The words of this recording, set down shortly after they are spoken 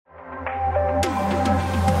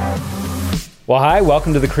Well, hi,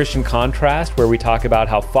 welcome to the Christian Contrast, where we talk about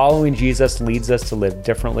how following Jesus leads us to live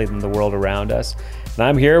differently than the world around us. And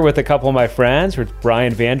I'm here with a couple of my friends, with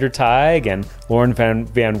Brian Vandertyg and Lauren Van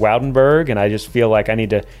Woudenberg, and I just feel like I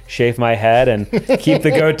need to shave my head and keep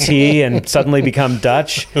the goatee and suddenly become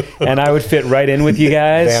Dutch, and I would fit right in with you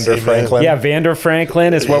guys. Vander Franklin. Yeah, Vander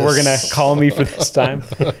Franklin is what we're going to call me for this time.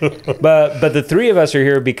 But the three of us are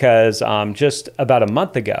here because just about a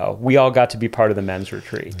month ago, we all got to be part of the men's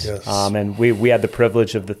retreat. Yes. And we had the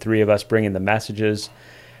privilege of the three of us bringing the messages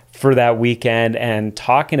for that weekend and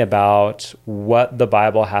talking about what the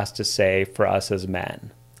Bible has to say for us as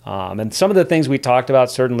men. And some of the things we talked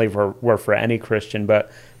about certainly were for any Christian,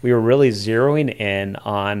 but we were really zeroing in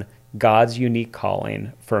on God's unique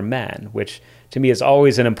calling for men, which to me is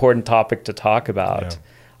always an important topic to talk about.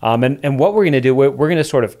 Yeah. And what we're going to do, we're going to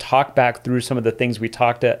sort of talk back through some of the things we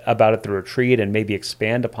talked about at the retreat and maybe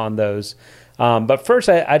expand upon those. But first,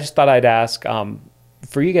 I just thought I'd ask,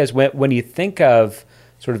 for you guys, when you think of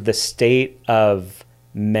sort of the state of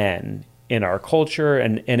men in our culture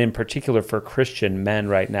and in particular for Christian men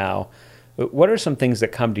right now, what are some things that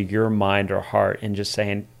come to your mind or heart in just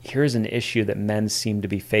saying, here's an issue that men seem to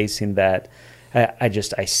be facing that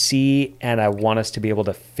I see and I want us to be able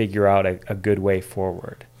to figure out a good way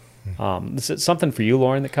forward? Is it something for you,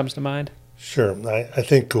 Lauren, that comes to mind? Sure. I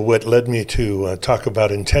think what led me to talk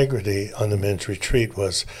about integrity on the men's retreat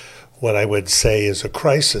was what I would say is a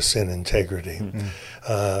crisis in integrity.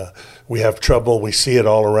 Mm-hmm. We have trouble. We see it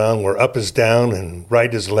all around. Where up is down and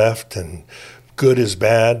right is left and good is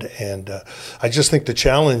bad. And I just think the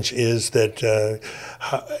challenge is that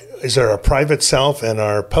is there a private self and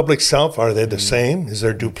our public self? Are they the same? Is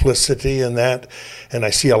there duplicity in that? And I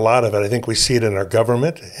see a lot of it. I think we see it in our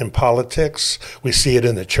government, in politics. We see it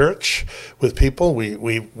in the church with people.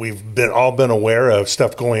 We've all been aware of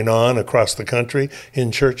stuff going on across the country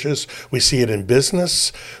in churches. We see it in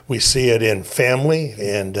business. We see it in family.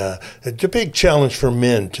 And it's a big challenge for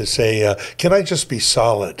men to say, can I just be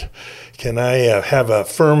solid? Can I have a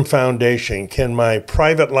firm foundation? Can my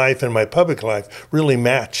private life and my public life really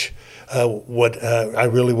match what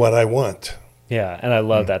I want? Yeah, and I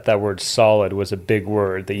love that. That word solid was a big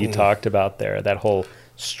word that you talked about there, that whole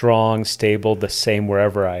strong, stable, the same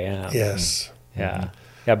wherever I am. Yes. Yeah.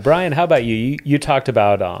 Yeah, Brian, how about you? You talked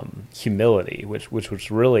about humility, which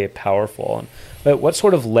was really powerful. But what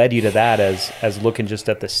sort of led you to that as looking just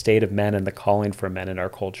at the state of men and the calling for men in our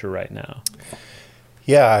culture right now?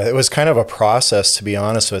 Yeah, it was kind of a process, to be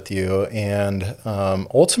honest with you. And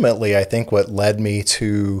ultimately, I think what led me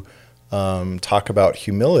to talk about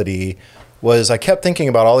humility was I kept thinking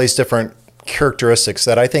about all these different characteristics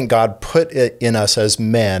that I think God put in us as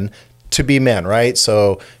men to be men, right?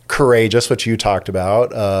 So courageous, which you talked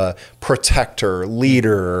about, protector,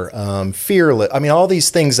 leader, fearless. I mean, all these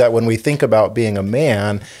things that when we think about being a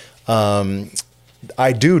man,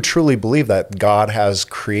 I do truly believe that God has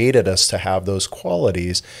created us to have those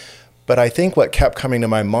qualities. But I think what kept coming to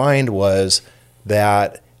my mind was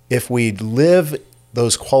that if we live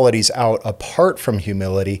those qualities out apart from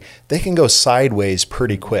humility, they can go sideways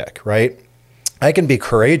pretty quick, right? I can be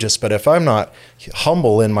courageous, but if I'm not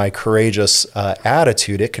humble in my courageous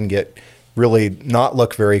attitude, it can get really not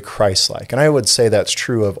look very Christ-like. And I would say that's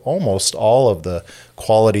true of almost all of the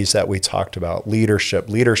qualities that we talked about.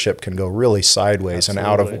 Leadership can go really sideways and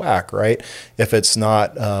out of whack, right? If it's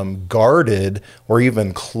not guarded or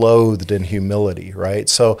even clothed in humility, right?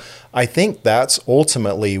 So I think that's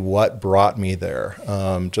ultimately what brought me there.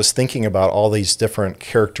 Just thinking about all these different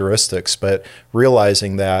characteristics, but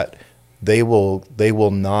realizing that they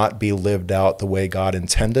will not be lived out the way God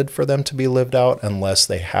intended for them to be lived out unless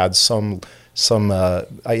they had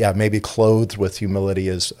maybe clothed with humility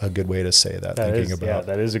is a good way to say that. That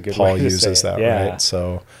is a good Paul way to uses say that, yeah. right?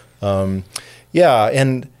 So, and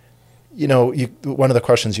one of the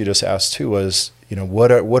questions you just asked too was,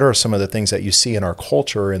 what are some of the things that you see in our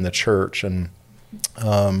culture in the church? And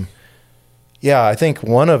I think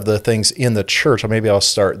one of the things in the church, or maybe I'll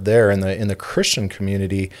start there in the Christian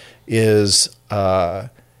community, is I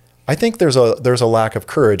think there's a lack of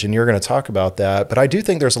courage, and you're going to talk about that. But I do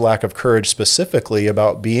think there's a lack of courage specifically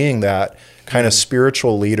about being that kind of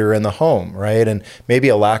spiritual leader in the home, right? And maybe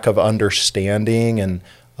a lack of understanding, and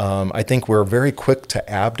I think we're very quick to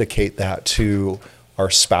abdicate that to our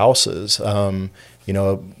spouses.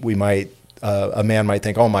 We might. A man might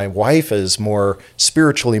think, oh, my wife is more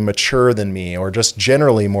spiritually mature than me, or just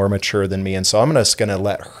generally more mature than me, and so I'm just going to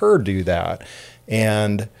let her do that.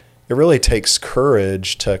 And it really takes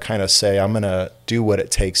courage to kind of say, I'm going to do what it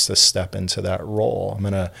takes to step into that role. I'm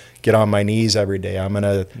going to get on my knees every day. I'm going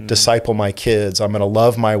to disciple my kids. I'm going to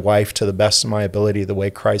love my wife to the best of my ability, the way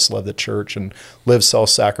Christ loved the church, and live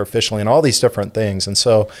self-sacrificially, and all these different things. And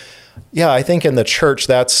so, yeah, I think in the church,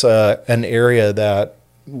 that's an area that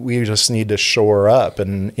we just need to shore up.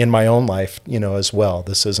 And in my own life, as well,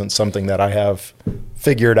 this isn't something that I have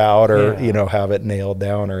figured out or, have it nailed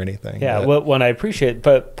down or anything. Yeah, well, when I appreciate,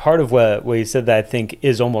 but part of what you said that I think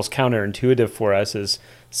is almost counterintuitive for us is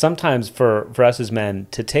sometimes for us as men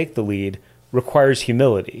to take the lead requires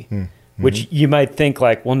humility, which you might think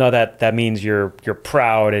like, well, no, that means you're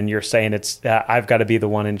proud and you're saying I've got to be the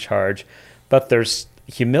one in charge. But there's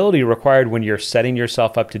humility required when you're setting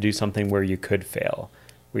yourself up to do something where you could fail,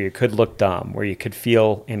 where you could look dumb, where you could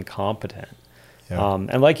feel incompetent. Yeah.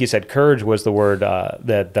 And like you said, courage was the word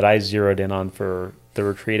that I zeroed in on for the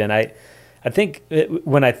retreat. And I think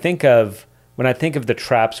when I think of the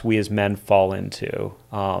traps we as men fall into,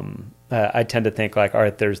 I tend to think like, all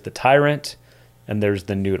right, there's the tyrant and there's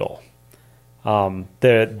the noodle.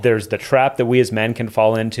 There's the trap that we as men can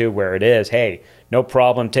fall into where it is, hey, no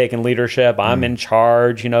problem taking leadership. I'm in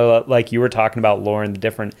charge. Like you were talking about, Lauren, the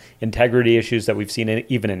different integrity issues that we've seen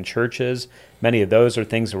even in churches. Many of those are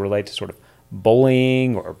things that relate to sort of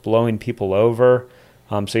bullying or blowing people over.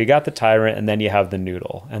 So you got the tyrant and then you have the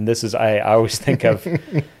noodle. And this is, I always think of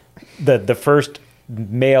the first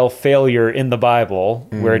male failure in the Bible,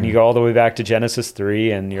 where you go all the way back to Genesis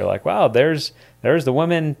 3 and you're like, wow, there's the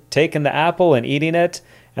woman taking the apple and eating it.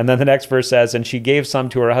 And then the next verse says, and she gave some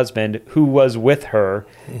to her husband who was with her.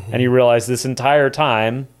 And you realize this entire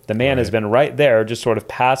time, the man has been right there, just sort of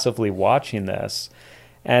passively watching this.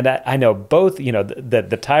 And I know both,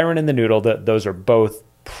 the tyrant and the noodle, those are both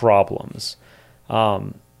problems.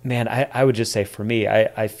 Man, I would just say for me,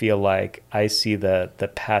 I feel like I see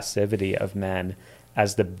the passivity of men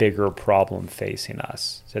as the bigger problem facing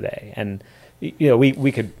us today. And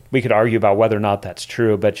we could argue about whether or not that's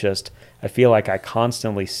true, but just I feel like I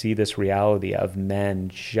constantly see this reality of men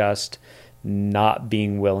just not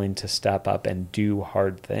being willing to step up and do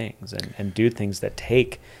hard things and do things that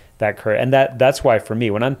take that courage. And that's why for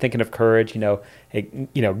me, when I'm thinking of courage,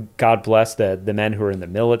 God bless the men who are in the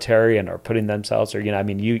military and are putting themselves, or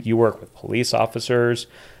you work with police officers,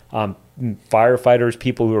 firefighters,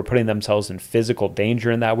 people who are putting themselves in physical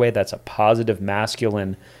danger in that way. That's a positive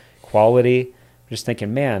masculine quality. Just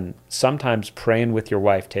thinking, man, sometimes praying with your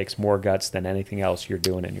wife takes more guts than anything else you're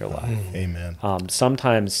doing in your life. Amen.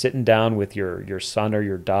 Sometimes sitting down with your son or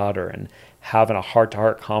your daughter and having a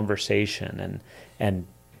heart-to-heart conversation and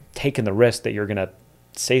taking the risk that you're going to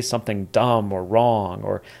say something dumb or wrong,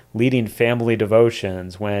 or leading family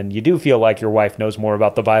devotions when you do feel like your wife knows more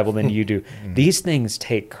about the Bible than you do. These things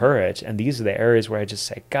take courage, and these are the areas where I just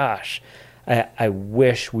say, gosh, I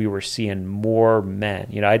wish we were seeing more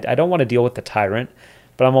men. I don't want to deal with the tyrant,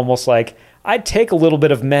 but I'm almost like, I'd take a little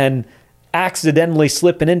bit of men accidentally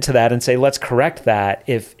slipping into that and say, let's correct that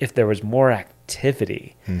if there was more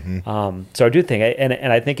activity. So I do think,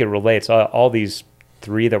 and I think it relates, all these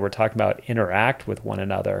three that we're talking about interact with one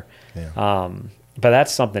another. But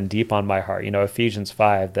that's something deep on my heart. Ephesians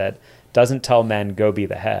 5 that doesn't tell men, go be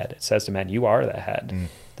the head. It says to men, you are the head.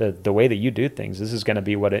 The way that you do things, this is going to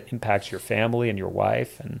be what it impacts your family and your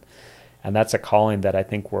wife, and that's a calling that I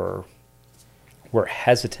think we're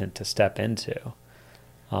hesitant to step into.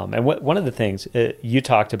 And one of the things you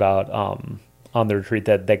talked about on the retreat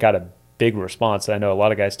that got a big response that I know a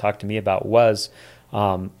lot of guys talked to me about was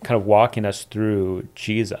kind of walking us through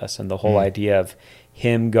Jesus and the whole idea of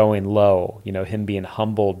him going low, him being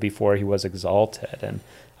humbled before he was exalted. And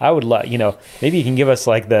I would love, maybe you can give us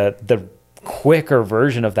like the quicker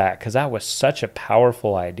version of that, because that was such a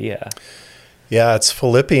powerful idea. Yeah, it's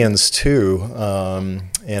Philippians 2, and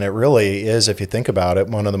it really is, if you think about it,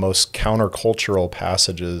 one of the most countercultural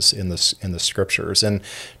passages in the scriptures. And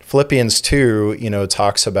Philippians 2,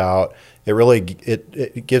 talks about,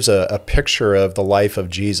 it gives a picture of the life of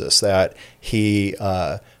Jesus, that he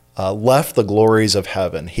left the glories of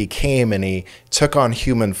heaven. He came and he took on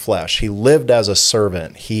human flesh. He lived as a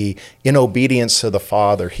servant. He, in obedience to the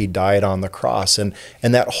Father, he died on the cross. And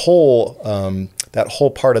that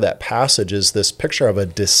whole part of that passage is this picture of a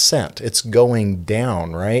descent. It's going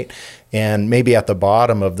down, right? And maybe at the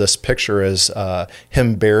bottom of this picture is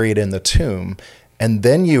him buried in the tomb. And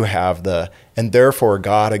then you have and therefore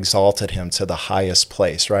God exalted him to the highest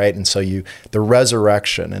place, right? And so the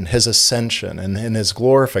resurrection and his ascension and his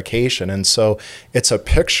glorification. And so it's a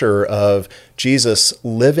picture of Jesus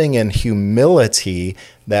living in humility,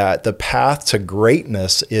 that the path to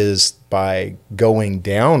greatness is by going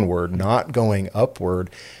downward, not going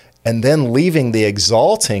upward. and then leaving the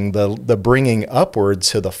exalting, the bringing upward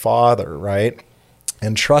to the Father, right?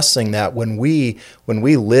 And trusting that when we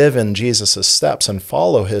live in Jesus' steps and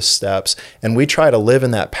follow his steps, and we try to live in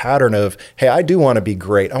that pattern of, hey, I do want to be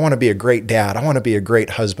great. I want to be a great dad. I want to be a great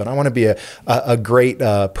husband. I want to be a great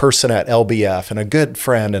person at LBF and a good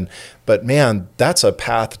friend. But man, that's a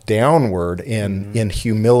path downward in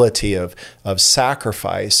humility of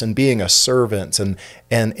sacrifice and being a servant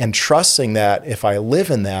and trusting that if I live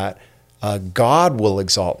in that, God will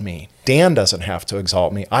exalt me. Dan doesn't have to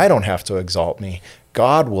exalt me. I don't have to exalt me.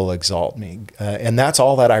 God will exalt me. And that's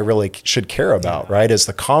all that I really should care about, right? Is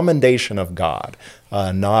the commendation of God,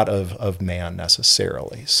 not of man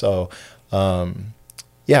necessarily. So,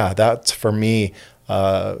 that's for me,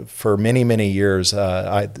 for many, many years.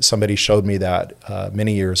 Somebody showed me that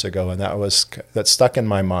many years ago, and that stuck in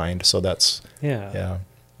my mind. So that's, yeah.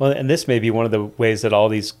 Well, and this may be one of the ways that all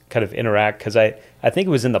these kind of interact, because I think it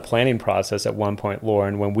was in the planning process at one point,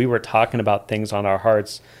 Lauren, when we were talking about things on our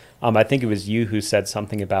hearts. I think it was you who said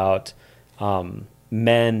something about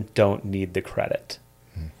men don't need the credit.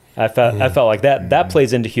 I felt like that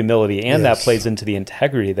plays into humility, and that plays into the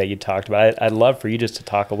integrity that you talked about. I'd love for you just to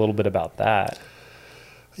talk a little bit about that.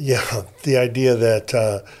 Yeah, the idea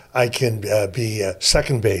that I can be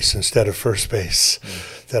second base instead of first base,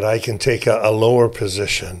 that I can take a lower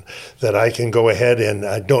position, that I can go ahead and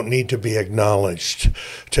I don't need to be acknowledged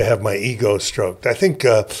to have my ego stroked. I think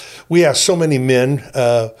we ask so many men,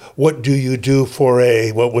 what do you do for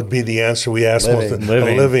what would be the answer we ask most? A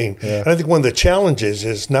living. Yeah. And I think one of the challenges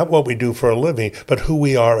is not what we do for a living, but who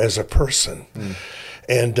we are as a person.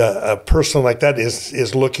 And a person like that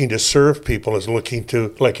is looking to serve people, is looking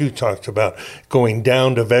to, like you talked about, going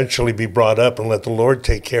down to eventually be brought up and let the Lord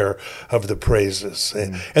take care of the praises.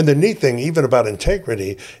 And the neat thing, even about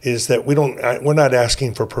integrity, is that we're not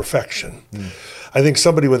asking for perfection. I think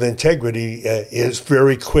somebody with integrity is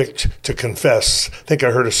very quick to confess. I think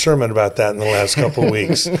I heard a sermon about that in the last couple of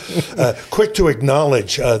weeks. Quick to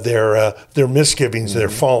acknowledge their misgivings, their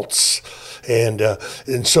faults. And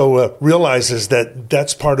so realizes that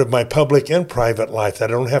that's part of my public and private life, that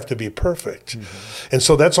I don't have to be perfect. And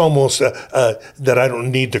so that's almost that I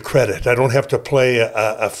don't need the credit. I don't have to play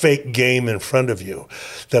a fake game in front of you,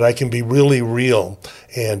 that I can be really real,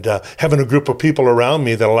 and having a group of people around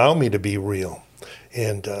me that allow me to be real.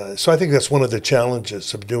 And so I think that's one of the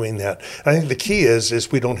challenges of doing that. I think the key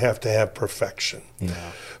is we don't have to have perfection.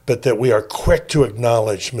 But that we are quick to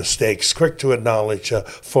acknowledge mistakes, quick to acknowledge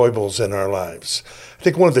foibles in our lives. I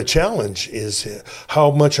think one of the challenge is how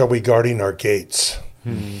much are we guarding our gates?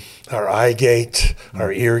 Our eye gate,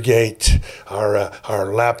 our ear gate,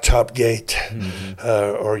 our laptop gate,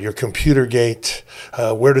 or your computer gate.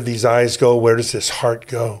 Where do these eyes go? Where does this heart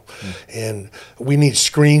go? And we need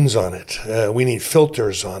screens on it. We need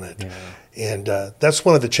filters on it. And that's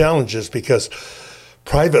one of the challenges, because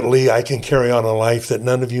privately, I can carry on a life that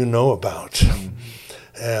none of you know about.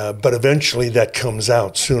 But eventually that comes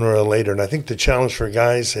out sooner or later. And I think the challenge for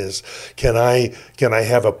guys is, can I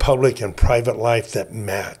have a public and private life that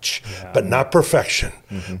match, but not perfection,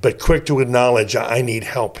 but quick to acknowledge I need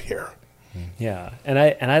help here. Yeah. And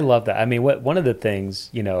I love that. I mean, one of the things,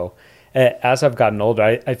 as I've gotten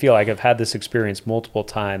older, I feel like I've had this experience multiple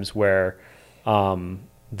times where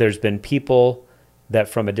there's been people that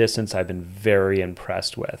from a distance I've been very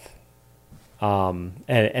impressed with.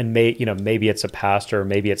 Maybe it's a pastor,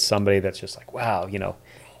 maybe it's somebody that's just like, wow,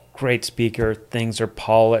 great speaker, things are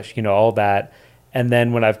polished, all that. And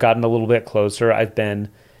then when I've gotten a little bit closer, I've been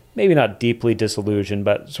maybe not deeply disillusioned,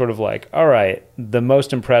 but sort of like, all right, the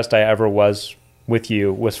most impressed I ever was with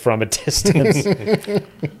you was from a distance.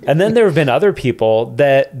 And then there have been other people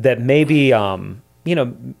that maybe,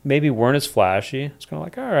 maybe weren't as flashy. It's kind of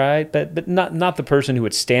like, all right, but not the person who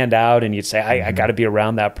would stand out and you'd say, I got to be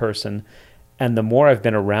around that person. And the more I've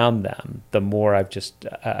been around them, the more I've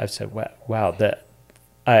said, wow, that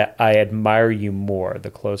I admire you more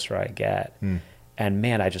the closer I get. And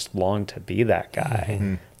man, I just long to be that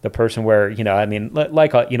guy. The person where,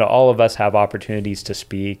 all of us have opportunities to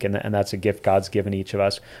speak, and that's a gift God's given each of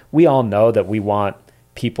us. We all know that we want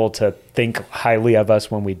people to think highly of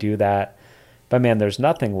us when we do that. But man, there's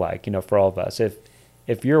nothing like, for all of us,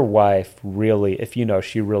 if your wife really,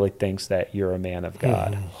 she really thinks that you're a man of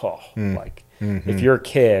God, if your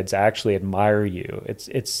kids actually admire you,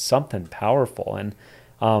 it's something powerful. And,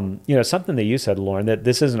 something that you said, Lauren, that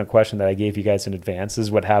this isn't a question that I gave you guys in advance. This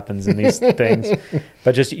is what happens in these things.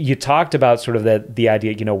 But just, you talked about sort of the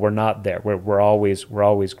idea, we're not there. We're always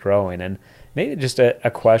growing. And maybe just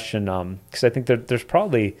a question, because I think there's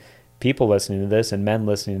probably people listening to this and men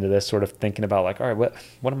listening to this sort of thinking about like, all right,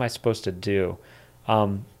 what am I supposed to do?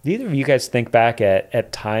 Either of you guys think back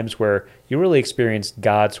at times where you really experienced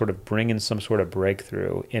God sort of bringing some sort of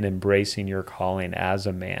breakthrough in embracing your calling as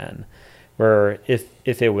a man, where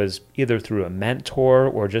if it was either through a mentor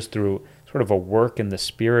or just through sort of a work in the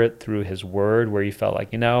Spirit through His Word, where you felt like,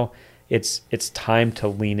 it's time to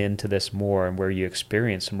lean into this more, and where you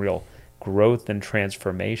experience some real growth and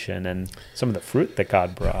transformation and some of the fruit that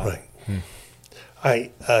God brought.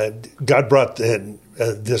 Right. God brought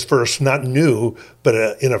this verse, not new,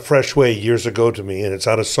 but in a fresh way years ago to me, and it's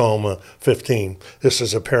out of Psalm 15. This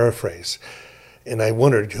is a paraphrase. And I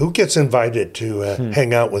wondered, who gets invited to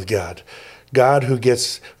hang out with God? God who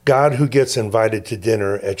gets invited to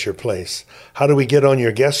dinner at your place. How do we get on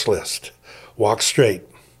your guest list? Walk straight,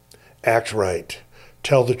 act right,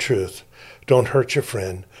 tell the truth, don't hurt your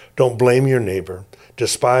friend, don't blame your neighbor,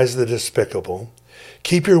 despise the despicable,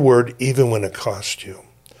 keep your word even when it costs you,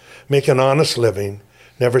 make an honest living,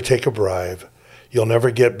 never take a bribe. You'll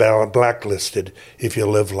never get blacklisted if you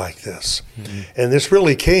live like this. And this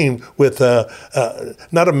really came with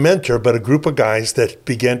not a mentor, but a group of guys that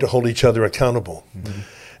began to hold each other accountable.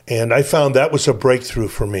 And I found that was a breakthrough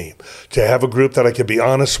for me, to have a group that I could be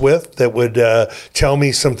honest with, that would tell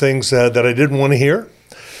me some things that I didn't want to hear.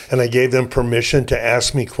 And I gave them permission to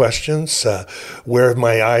ask me questions. Where have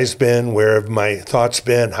my eyes been? Where have my thoughts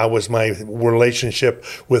been? How was my relationship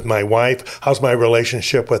with my wife? How's my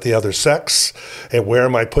relationship with the other sex? And where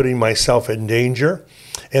am I putting myself in danger?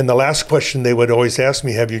 And the last question they would always ask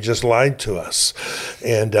me, have you just lied to us?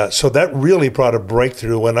 And so that really brought a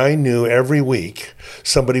breakthrough when I knew every week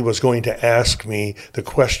somebody was going to ask me the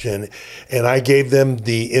question, and I gave them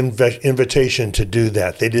the invitation to do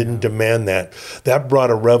that. They didn't demand that. That brought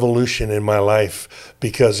a revolution in my life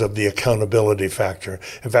because of the accountability factor.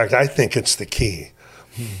 In fact, I think it's the key.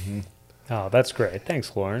 Oh, that's great.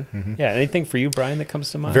 Thanks, Lauren. Yeah, anything for you, Brian, that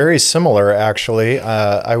comes to mind? Very similar, actually.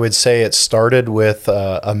 I would say it started with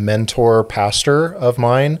a mentor pastor of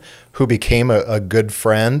mine who became a good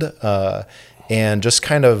friend, and just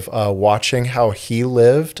kind of watching how he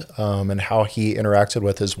lived and how he interacted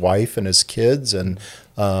with his wife and his kids. And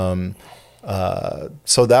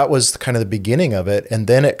so that was kind of the beginning of it. And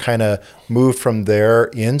then it kind of moved from there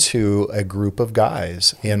into a group of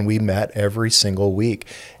guys, and we met every single week.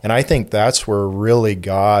 And I think that's where really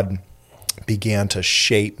God began to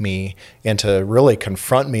shape me and to really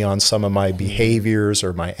confront me on some of my behaviors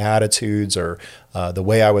or my attitudes or the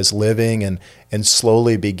way I was living, and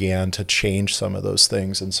slowly began to change some of those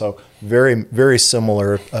things. And so very, very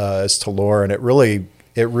similar as to Lauren. It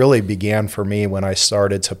really began for me when I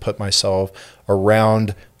started to put myself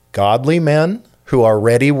around godly men who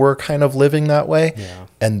already were kind of living that way,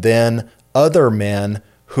 and then other men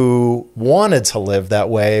who wanted to live that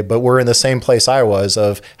way, but were in the same place I was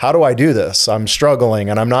of, how do I do this? I'm struggling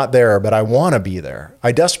and I'm not there, but I want to be there.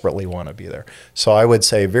 I desperately want to be there. So I would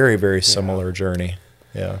say very, very similar journey.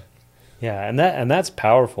 Yeah. Yeah, and that's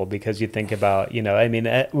powerful, because you think about,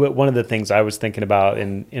 one of the things I was thinking about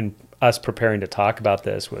in us preparing to talk about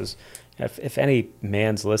this was, if any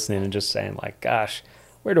man's listening and just saying like, gosh,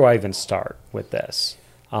 where do I even start with this?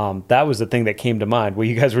 That was the thing that came to mind. What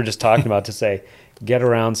you guys were just talking about, to say, get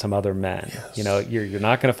around some other men. Yes. You're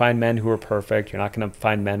not going to find men who are perfect. You're not going to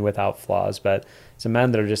find men without flaws, but it's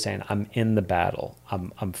men that are just saying, I'm in the battle.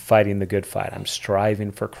 I'm fighting the good fight. I'm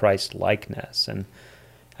striving for Christ likeness. And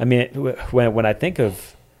I mean, when I think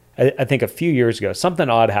of, I think a few years ago, something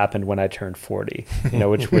odd happened when I turned 40,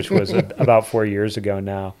 which was about 4 years ago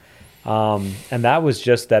now. And that was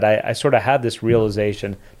just that I sort of had this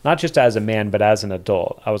realization, not just as a man, but as an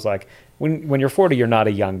adult. I was like, when you're 40, you're not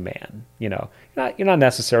a young man, you're not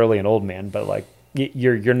necessarily an old man, but like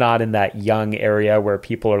you're not in that young area where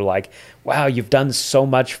people are like, wow, you've done so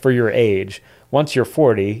much for your age. Once you're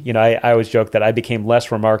 40, I always joke that I became less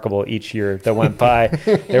remarkable each year that went by.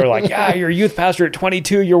 They were like, yeah, you're a youth pastor at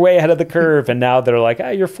 22, you're way ahead of the curve. And now they're like,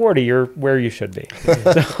 you're 40, you're where you should be.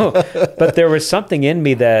 But there was something in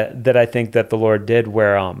me that I think that the Lord did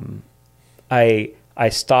where I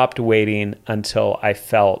stopped waiting until I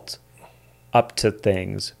felt up to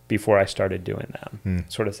things before I started doing them.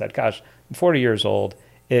 Sort of said, gosh, I'm 40 years old.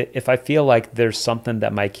 If I feel like there's something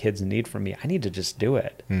that my kids need from me, I need to just do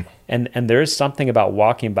it. And there is something about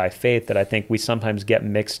walking by faith that I think we sometimes get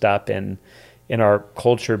mixed up in our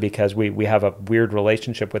culture, because we have a weird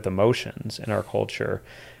relationship with emotions in our culture,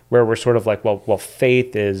 where we're sort of like, well,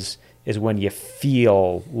 faith is when you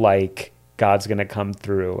feel like God's going to come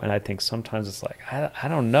through. And I think sometimes it's like, I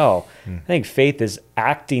don't know. I think faith is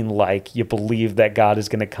acting like you believe that God is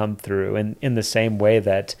going to come through. And in the same way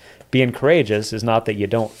that being courageous is not that you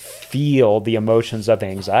don't feel the emotions of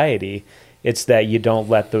anxiety. It's that you don't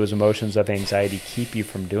let those emotions of anxiety keep you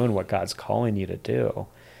from doing what God's calling you to do.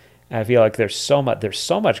 And I feel like there's so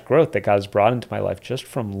much growth that God has brought into my life just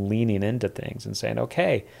from leaning into things and saying,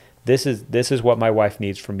 okay, this is what my wife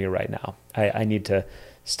needs from me right now. I need to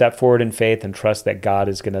step forward in faith and trust that God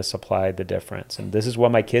is going to supply the difference. And this is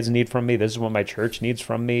what my kids need from me. This is what my church needs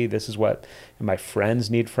from me. This is what my friends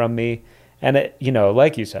need from me. And it,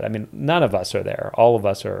 like you said, I mean, none of us are there. All of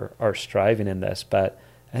us are striving in this, but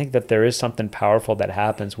I think that there is something powerful that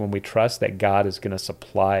happens when we trust that God is going to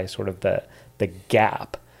supply sort of the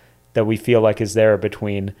gap that we feel like is there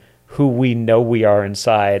between who we know we are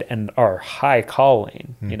inside and our high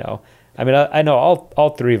calling, I mean, I know all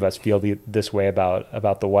three of us feel this way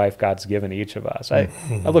about the wife God's given each of us. I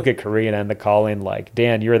look at Karina and the calling like,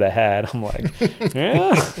 Dan, you're the head. I'm like,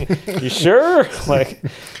 yeah, you sure? Like,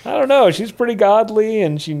 I don't know. She's pretty godly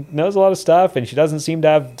and she knows a lot of stuff and she doesn't seem to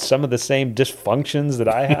have some of the same dysfunctions that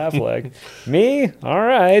I have. Like, me? All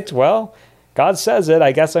right. Well, God says it.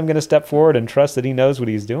 I guess I'm going to step forward and trust that he knows what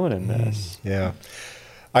he's doing in this. Yeah.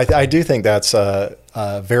 I do think that's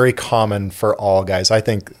very common for all guys. I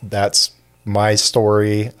think that's my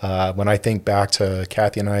story. When I think back to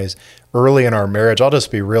Kathy and I's early in our marriage, I'll just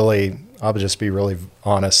be really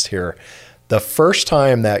honest here. The first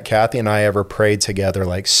time that Kathy and I ever prayed together,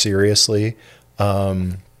 like seriously,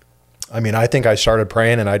 I think I started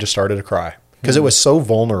praying and I just started to cry because it was so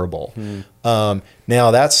vulnerable.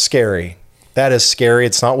 Now that's scary. That is scary.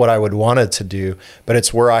 It's not what I would want it to do, but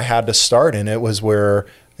it's where I had to start. And it was where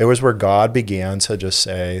God began to just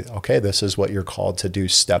say, okay, this is what you're called to do.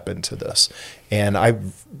 Step into this. And I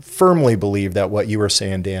firmly believe that what you were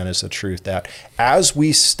saying, Dan, is the truth, that as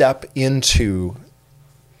we step into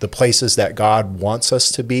the places that God wants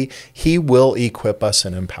us to be, he will equip us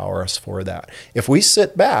and empower us for that. If we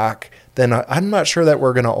sit back, then I'm not sure that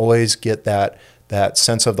we're going to always get that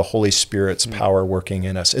sense of the Holy Spirit's power working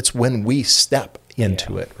in us. It's when we step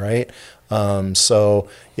into it, right? So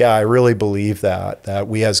I really believe that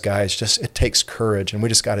we as guys, it takes courage and we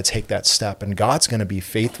just got to take that step, and God's going to be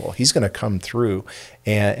faithful. He's going to come through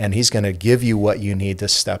and he's going to give you what you need to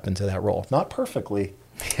step into that role. Not perfectly,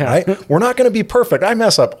 right? We're not going to be perfect. I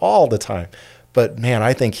mess up all the time, but man,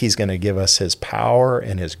 I think he's going to give us his power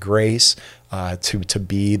and his grace to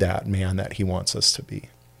be that man that he wants us to be.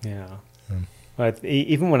 Yeah.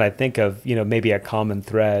 Even when I think of, maybe a common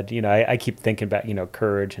thread, I keep thinking about,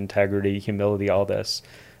 courage, integrity, humility, all this.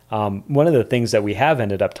 One of the things that we have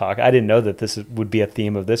ended up talking, I didn't know that this would be a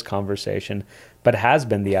theme of this conversation, but has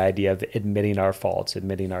been the idea of admitting our faults,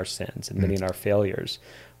 admitting our sins, admitting our failures.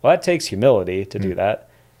 Well, that takes humility to do that.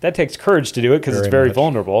 That takes courage to do it because it's very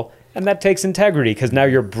vulnerable. And that takes integrity because now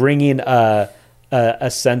you're bringing a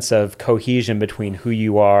sense of cohesion between who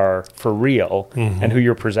you are for real and who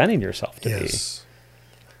you're presenting yourself to be.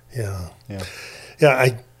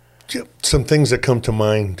 Some things that come to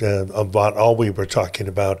mind about all we were talking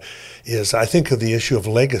about is I think of the issue of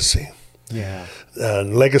legacy.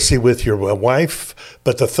 Legacy with your wife,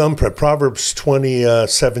 but the thumbprint. Proverbs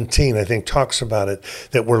 20:17, I think, talks about it,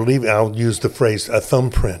 that we're leaving, I'll use the phrase, a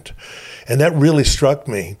thumbprint. And that really struck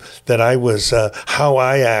me, that I was, how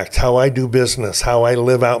I act, how I do business, how I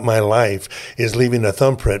live out my life is leaving a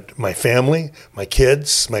thumbprint. My family, my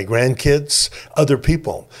kids, my grandkids, other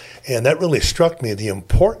people. And that really struck me, the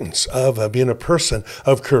importance of being a person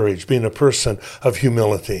of courage, being a person of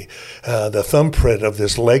humility, the thumbprint of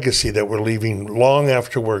this legacy that we're leaving long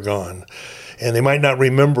after we're gone. And they might not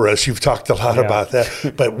remember us. You've talked a lot about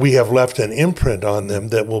that, but we have left an imprint on them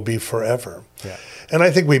that will be forever. And I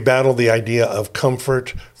think we battle the idea of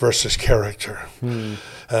comfort versus character.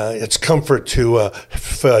 It's comfort to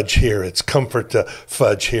fudge here. It's comfort to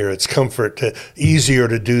fudge here. It's comfort to easier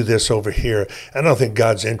to do this over here. I don't think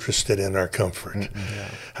God's interested in our comfort.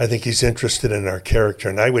 I think he's interested in our character.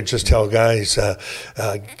 And I would just tell guys,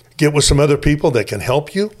 get with some other people that can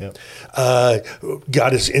help you.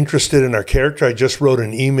 God is interested in our character. I just wrote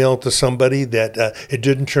an email to somebody that it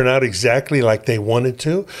didn't turn out exactly like they wanted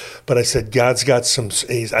to, but I said, God's got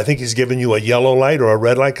I think he's given you a yellow light or a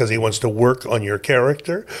red light because he wants to work on your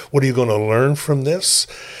character. What are you going to learn from this?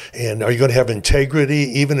 And are you going to have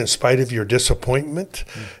integrity even in spite of your disappointment?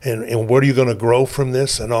 And what are you going to grow from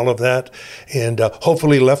this and all of that? And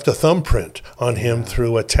hopefully left a thumbprint on him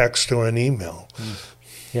through a text or an email.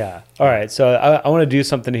 Yeah. All right. So I want to do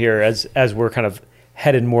something here as we're kind of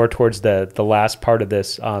headed more towards the last part of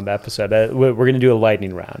this episode. We're going to do a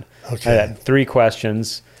lightning round. Okay. 3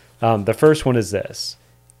 questions. The first one is this.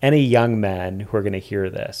 Any young men who are going to hear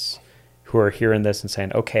this, who are hearing this and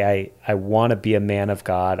saying, okay, I want to be a man of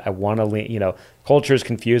God. I want to, culture is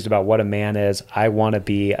confused about what a man is. I want to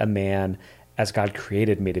be a man as God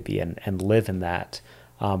created me to be and live in that.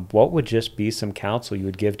 What would just be some counsel you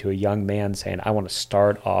would give to a young man saying, I want to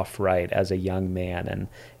start off right as a young man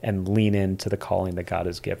and lean into the calling that God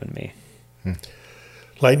has given me?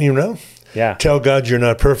 Lightning round? Yeah. Tell God you're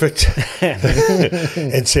not perfect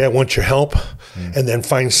and say, I want your help. And then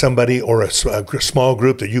find somebody or a small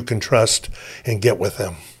group that you can trust and get with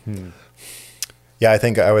them. Yeah, I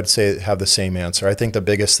think I would say have the same answer. I think the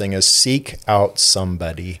biggest thing is seek out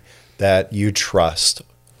somebody that you trust,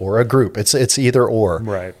 or a group. It's either or,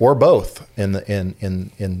 right, or both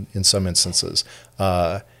in some instances,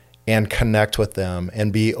 and connect with them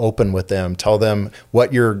and be open with them. Tell them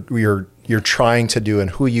what you're trying to do and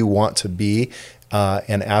who you want to be,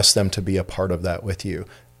 and ask them to be a part of that with you.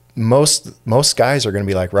 Most guys are going to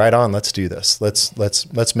be like, right on, let's do this.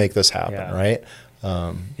 Let's make this happen, right?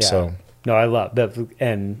 So no, I love that,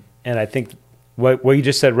 and I think what you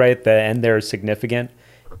just said right at the end there is significant.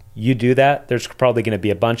 You do that, there's probably going to be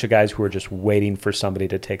a bunch of guys who are just waiting for somebody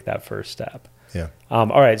to take that first step. Yeah. All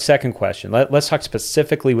right. Second question. Let's talk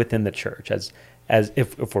specifically within the church. As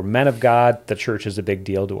if we're men of God, the church is a big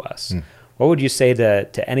deal to us. What would you say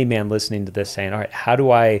to any man listening to this saying, all right, how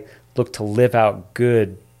do I look to live out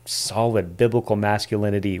good, solid biblical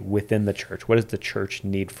masculinity within the church? What does the church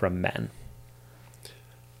need from men?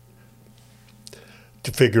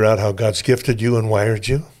 To figure out how God's gifted you and wired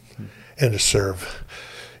you, and to serve.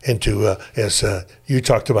 And to, as you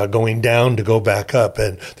talked about, going down to go back up.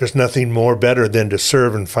 And there's nothing more better than to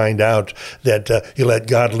serve and find out that you let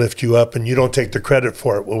God lift you up and you don't take the credit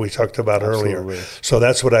for it, what we talked about earlier. So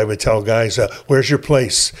that's what I would tell guys. Where's your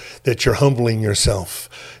place that you're humbling yourself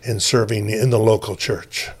and serving in the local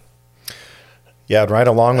church? Yeah, right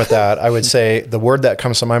along with that, I would say the word that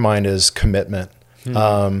comes to my mind is commitment.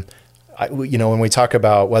 When we talk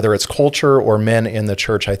about whether it's culture or men in the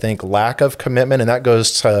church, I think lack of commitment, and that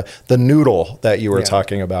goes to the noodle that you were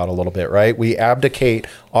talking about a little bit, right? We abdicate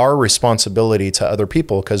our responsibility to other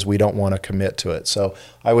people because we don't want to commit to it. So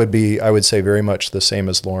I would say very much the same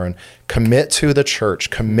as Lauren. Commit to the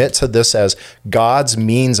church. Commit to this as God's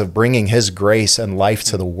means of bringing His grace and life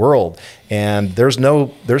to the world. And there's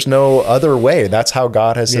no other way. That's how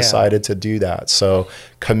God has decided to do that. So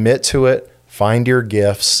commit to it. Find your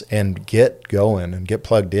gifts and get going and get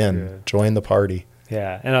plugged in. Join the party.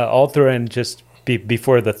 Yeah. And I'll throw in just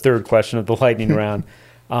before the third question of the lightning round.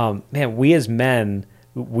 Man, we as men,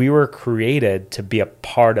 we were created to be a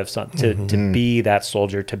part of something, to be that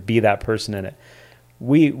soldier, to be that person in it.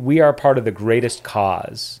 We are part of the greatest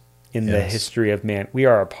cause in the history of man. We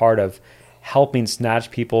are a part of helping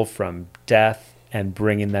snatch people from death and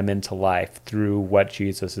bringing them into life through what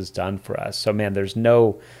Jesus has done for us. So, man,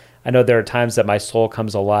 I know there are times that my soul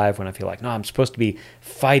comes alive when I feel like, no, I'm supposed to be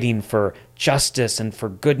fighting for justice and for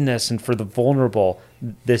goodness and for the vulnerable.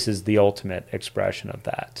 This is the ultimate expression of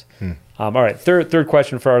that. All right, third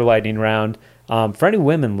question for our lightning round. For any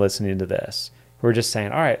women listening to this who are just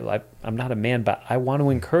saying, all right, I'm not a man, but I want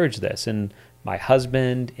to encourage this in my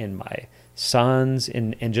husband, in my sons,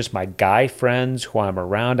 in just my guy friends who I'm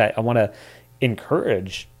around. I want to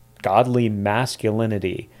encourage godly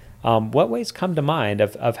masculinity. What ways come to mind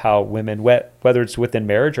of how women, whether it's within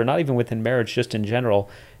marriage or not even within marriage, just in general,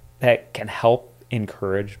 that can help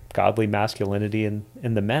encourage godly masculinity in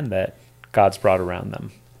the men that God's brought around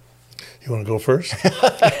them? You want to go first?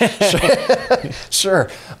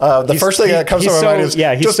 Sure. The first thing that comes to my mind is...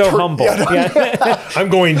 Yeah, he's so humble. I'm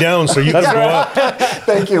going down so you can go up.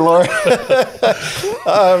 Thank you, Laura.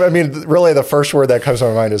 Really the first word that comes to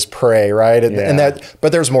my mind is pray, right?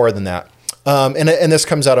 But there's more than that. And this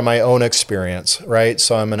comes out of my own experience, right?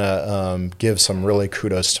 So I'm going to give some really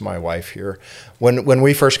kudos to my wife here. When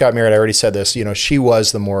we first got married, I already said this, she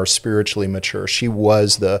was the more spiritually mature. She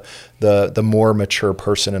was the more mature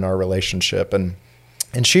person in our relationship. And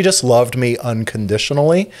she just loved me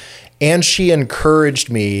unconditionally. And she encouraged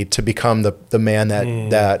me to become the man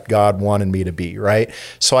that God wanted me to be, right?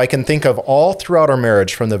 So I can think of all throughout our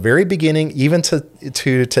marriage, from the very beginning, even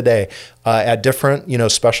to today, at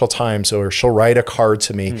different, special times, or she'll write a card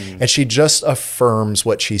to me, and she just affirms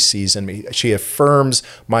what she sees in me. She affirms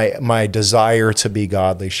my desire to be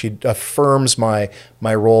godly. She affirms my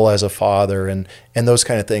role as a father and those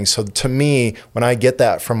kind of things. So to me, when I get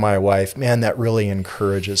that from my wife, man, that really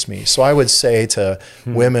encourages me. So I would say to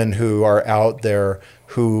women who are out there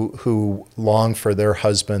who long for their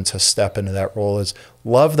husband to step into that role is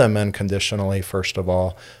love them unconditionally, first of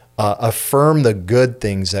all. Affirm the good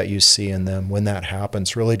things that you see in them when that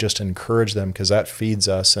happens. Really just encourage them, because that feeds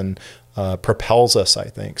us and propels us, I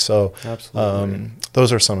think. So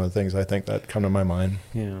those are some of the things I think that come to my mind.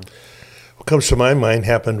 Yeah. What comes to my mind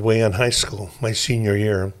happened way in high school, my senior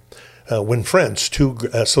year. when friends,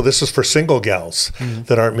 so this is for single gals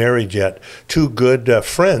that aren't married yet, two good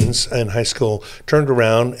friends in high school turned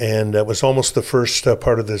around, and it was almost the first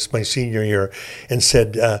part of my senior year, and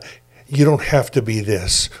said, you don't have to be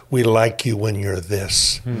this. We like you when you're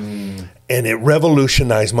this. And it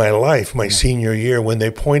revolutionized my life, my senior year, when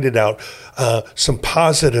they pointed out some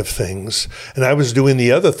positive things. And I was doing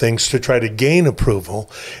the other things to try to gain approval,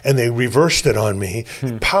 and they reversed it on me.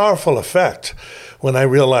 Powerful effect when I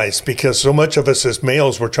realized, because so much of us as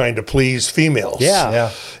males were trying to please females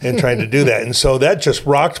and trying to do that. And so that just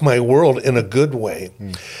rocked my world in a good way.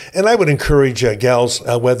 And I would encourage gals,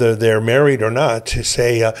 whether they're married or not, to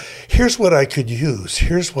say, here's what I could use.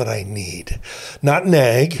 Here's what I need. Not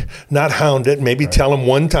nag, not hound it, maybe tell them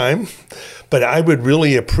one time. But I would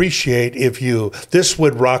really appreciate if this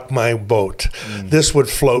would rock my boat. This would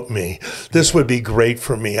float me. This would be great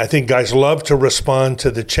for me. I think guys love to respond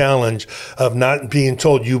to the challenge of not being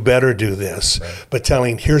told you better do this, but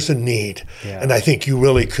telling here's a need. And I think you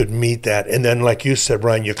really could meet that. And then like you said,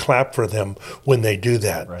 Brian, you clap for them when they do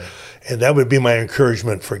that. And that would be my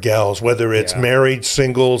encouragement for gals, whether it's married,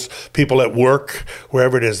 singles, people at work,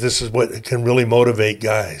 wherever it is. This is what can really motivate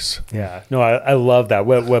guys. Yeah. No, I love that.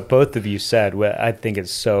 What both of you said, I think is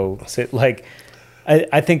so, like,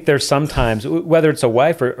 I think there's sometimes, whether it's a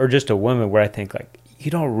wife or just a woman, where I think, like, you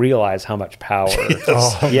don't realize how much power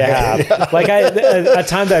you have. Like, at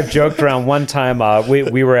times I've joked around. One time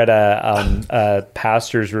we were at a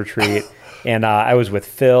pastor's retreat, and I was with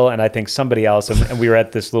Phil and I think somebody else, and we were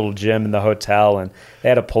at this little gym in the hotel, and they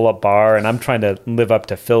had a pull-up bar, and I'm trying to live up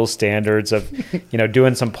to Phil's standards of,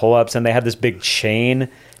 doing some pull-ups, and they had this big chain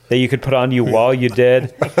that you could put on you while you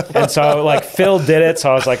did. And so like Phil did it,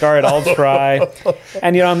 so I was like, all right, I'll try.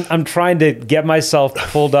 And I'm trying to get myself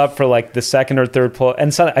pulled up for like the second or third pull.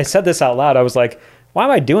 And so I said this out loud. I was like, why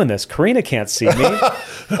am I doing this? Karina can't see me.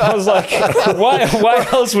 I was like, why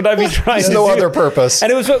else would I be trying to do? No other purpose.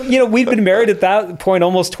 And it was, we'd been married at that point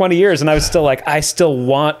almost 20 years, and I was still like, I still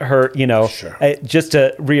want her, just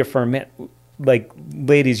to reaffirm it. Like,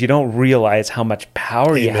 ladies, you don't realize how much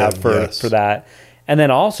power you have for that. And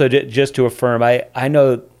then also just to affirm, I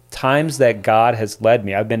know times that God has led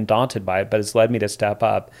me, I've been daunted by it, but it's led me to step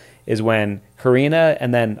up, is when Karina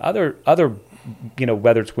and then other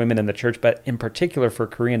whether it's women in the church, but in particular for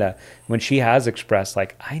Karina, when she has expressed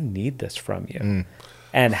like, I need this from you,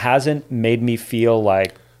 and hasn't made me feel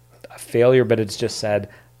like a failure, but it's just said,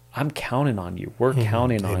 I'm counting on you. We're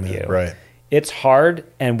counting on you. Right. It's hard,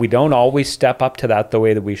 and we don't always step up to that the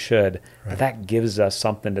way that we should. But that gives us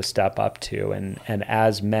something to step up to. And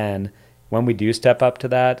as men, when we do step up to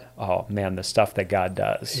that, oh man, the stuff that God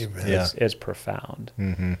does is profound.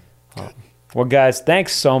 Well, guys,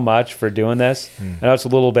 thanks so much for doing this. I know it's a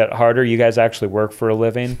little bit harder. You guys actually work for a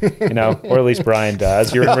living, or at least Brian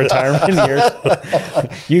does. You're in retirement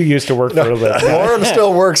years. You used to work for a living. Warren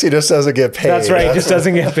still works. He just doesn't get paid. That's right. He just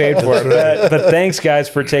doesn't get paid for it. But thanks, guys,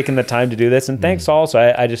 for taking the time to do this. And thanks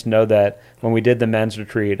also. I just know that when we did the men's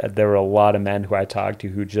retreat, there were a lot of men who I talked to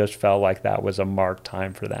who just felt like that was a marked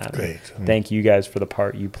time for them. Great. Thank you guys for the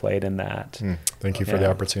part you played in that. Thank you for the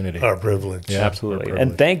opportunity. Our privilege. Yeah, absolutely.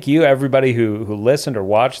 And thank you, everybody who listened or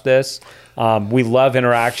watched this. We love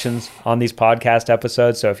interactions on these podcast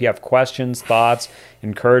episodes. So if you have questions, thoughts,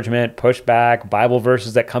 encouragement, pushback, Bible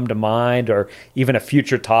verses that come to mind, or even a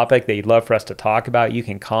future topic that you'd love for us to talk about, you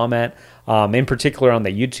can comment, in particular on the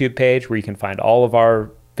YouTube page, where you can find all of our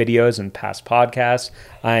videos and past podcasts.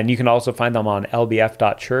 And you can also find them on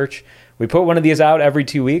lbf.church. We put one of these out every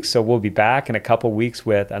 2 weeks, so we'll be back in a couple weeks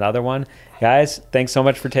with another one. Guys, thanks so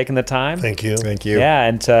much for taking the time. Thank you. Thank you. Yeah,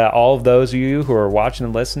 and to all of those of you who are watching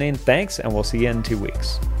and listening, thanks, and we'll see you in 2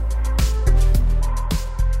 weeks.